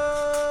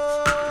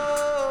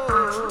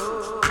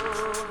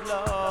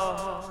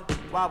 Lord?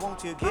 Why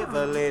won't you give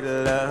a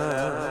little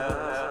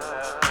love?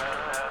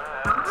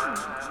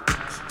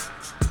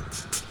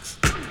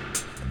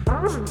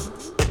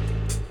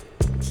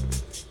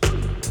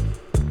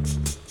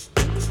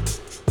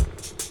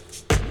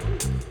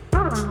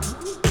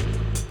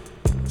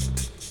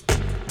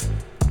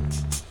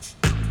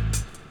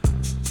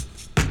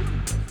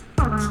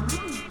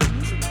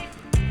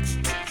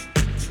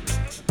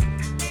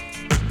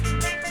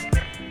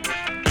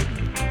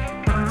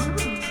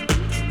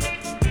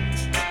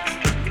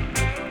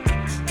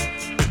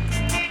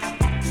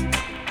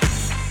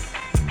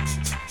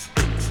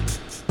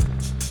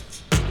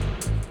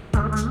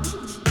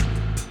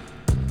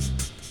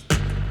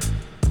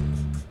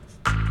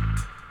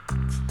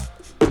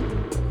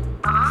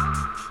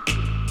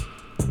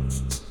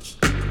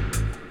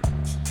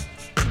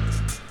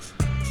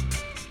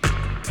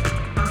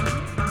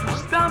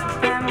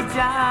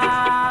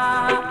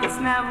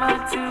 never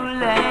too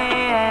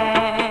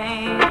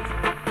late.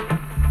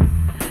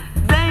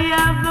 They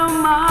have the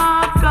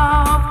mark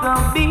of the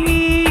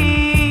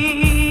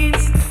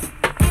beast.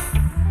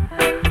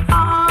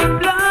 All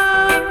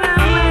blood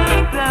will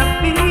make the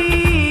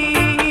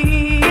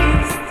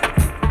feast.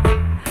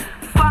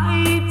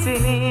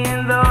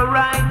 Fighting the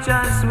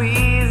righteous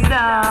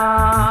wisdom.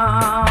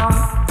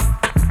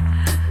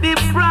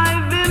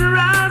 Depriving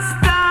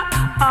Rasta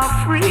of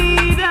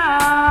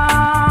freedom.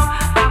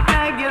 I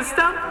beg you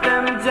stop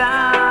them,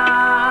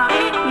 Jah.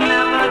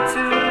 Never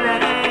too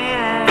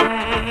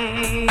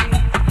late.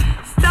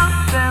 Stop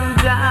them,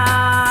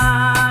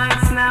 Jah.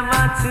 It's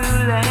never too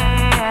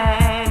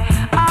late.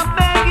 I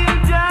beg you,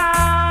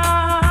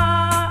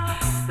 Jah.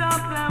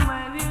 Stop them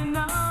when you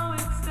know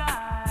it's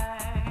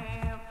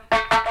time.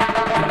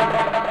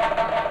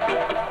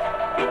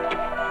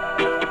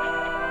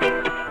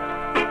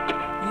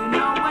 You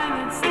know when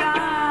it's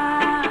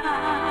time.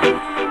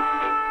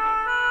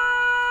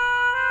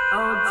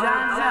 Oh,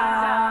 Jah, Jah.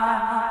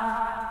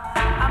 I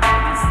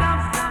beg you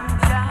stop them,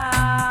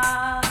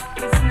 Jah.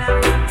 It's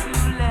never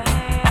too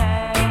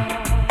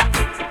late.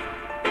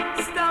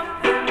 Stop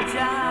them,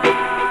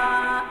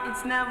 Jah.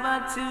 It's never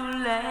too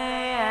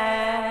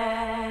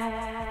late.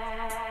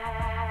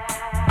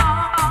 Oh,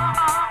 oh, oh, oh,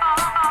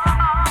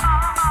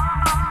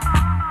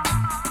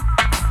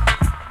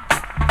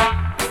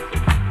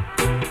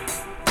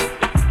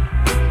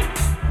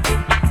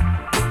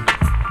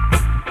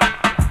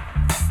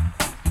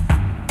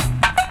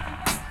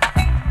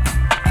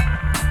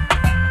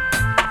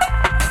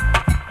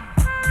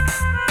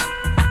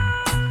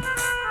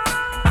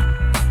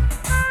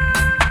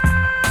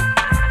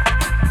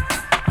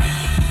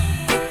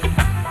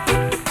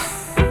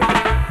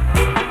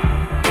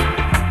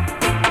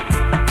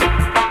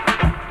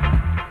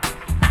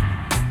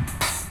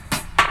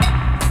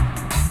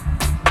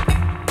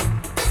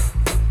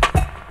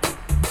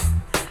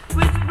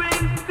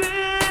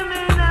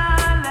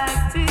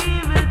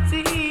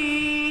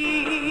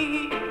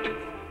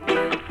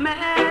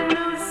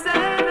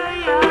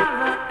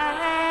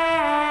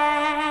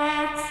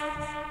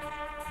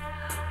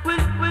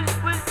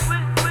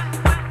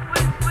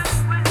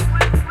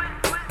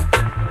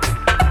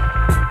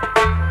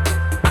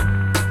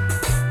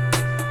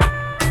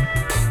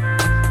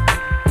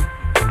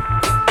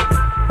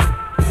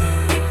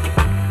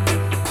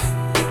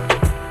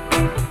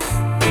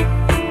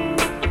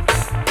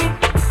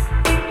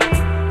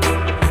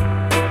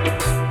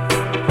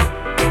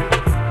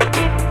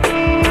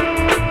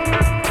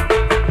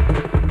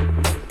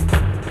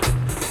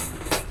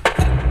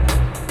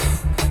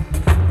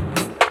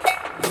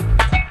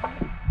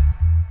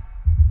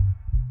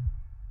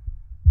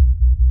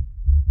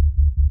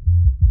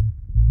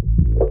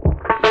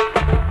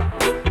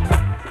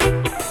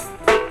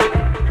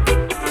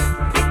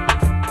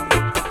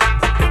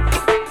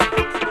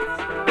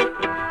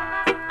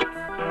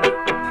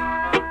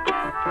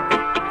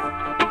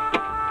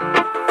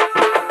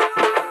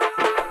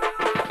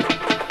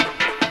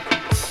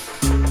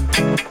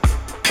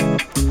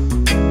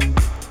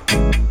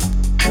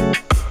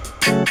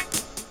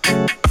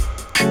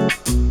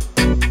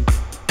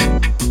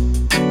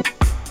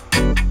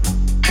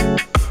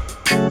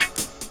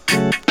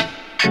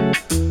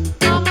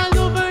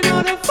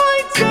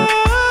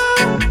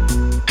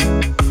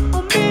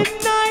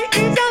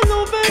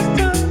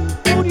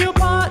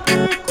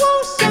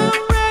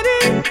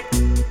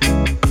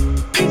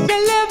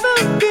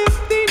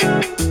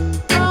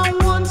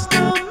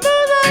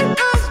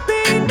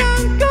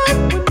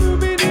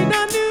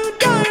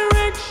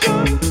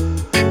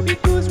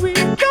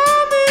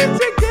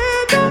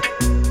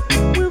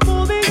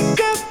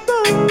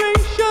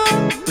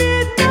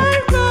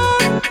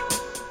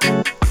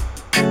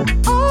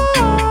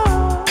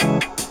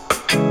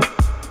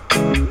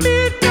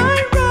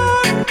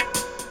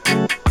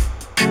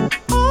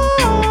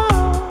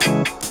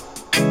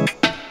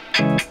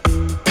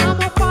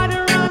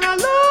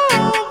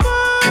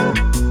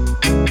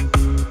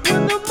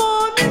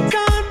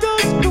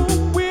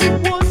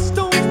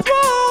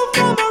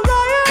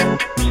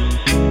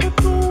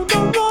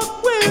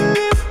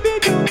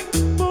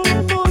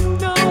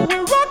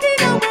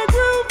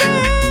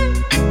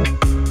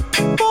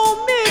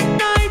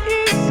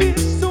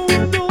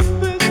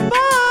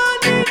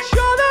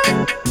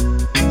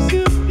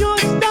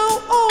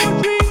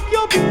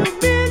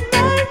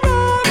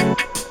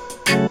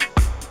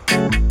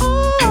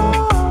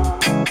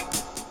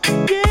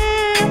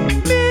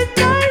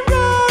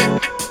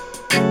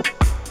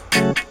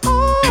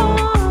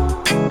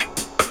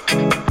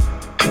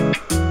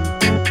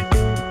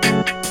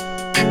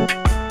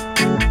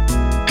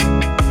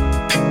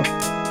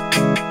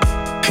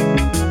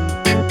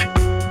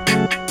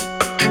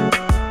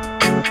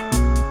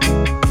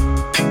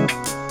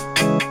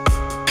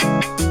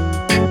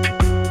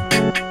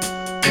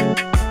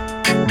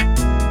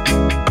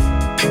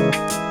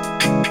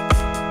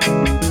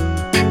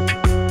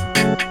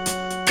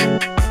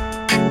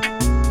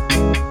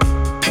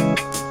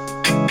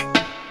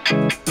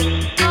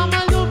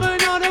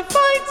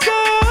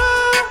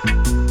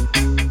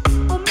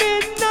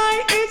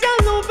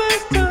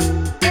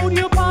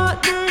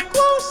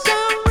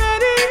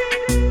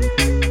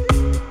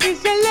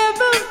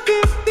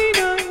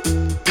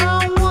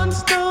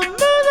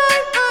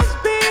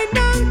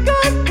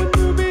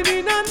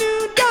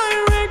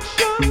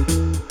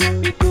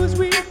 because